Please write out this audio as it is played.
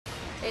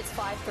It's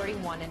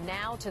 5:31, and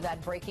now to that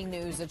breaking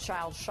news. A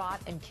child shot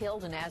and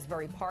killed in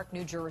Asbury Park,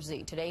 New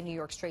Jersey. Today, New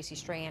York's Tracy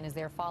Strahan is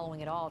there following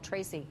it all.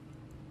 Tracy.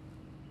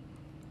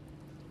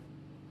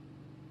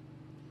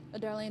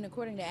 Darlene,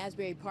 according to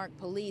Asbury Park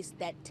police,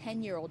 that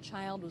 10-year-old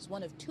child was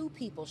one of two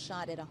people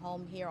shot at a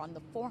home here on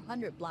the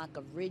 400 block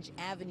of Ridge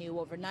Avenue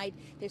overnight.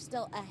 There's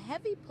still a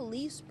heavy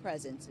police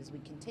presence as we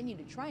continue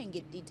to try and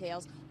get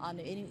details on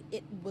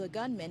the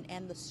gunman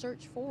and the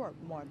search for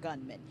more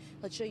gunmen.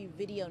 Let's show you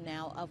video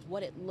now of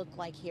what it looked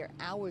like here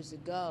hours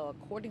ago.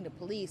 According to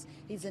police,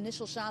 these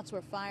initial shots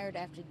were fired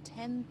after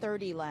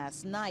 10:30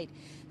 last night.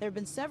 There have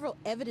been several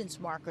evidence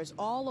markers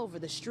all over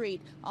the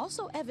street,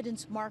 also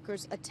evidence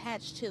markers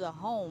attached to the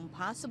home,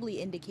 possibly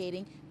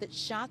indicating that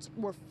shots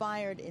were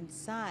fired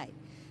inside.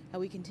 Now,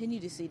 we continue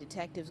to see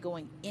detectives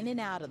going in and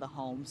out of the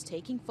homes,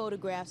 taking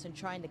photographs and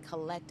trying to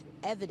collect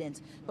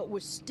evidence, but we're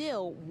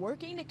still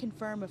working to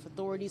confirm if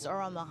authorities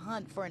are on the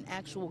hunt for an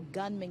actual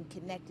gunman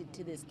connected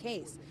to this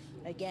case.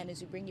 Again,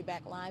 as we bring you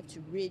back live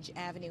to Ridge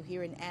Avenue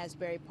here in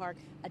Asbury Park,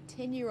 a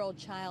 10-year-old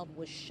child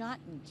was shot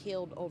and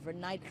killed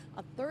overnight.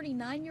 A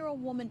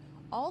 39-year-old woman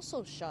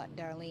also shot,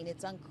 Darlene.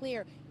 It's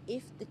unclear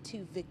if the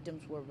two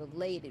victims were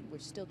related. We're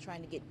still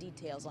trying to get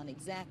details on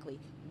exactly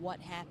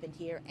what happened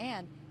here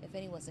and if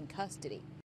anyone's in custody.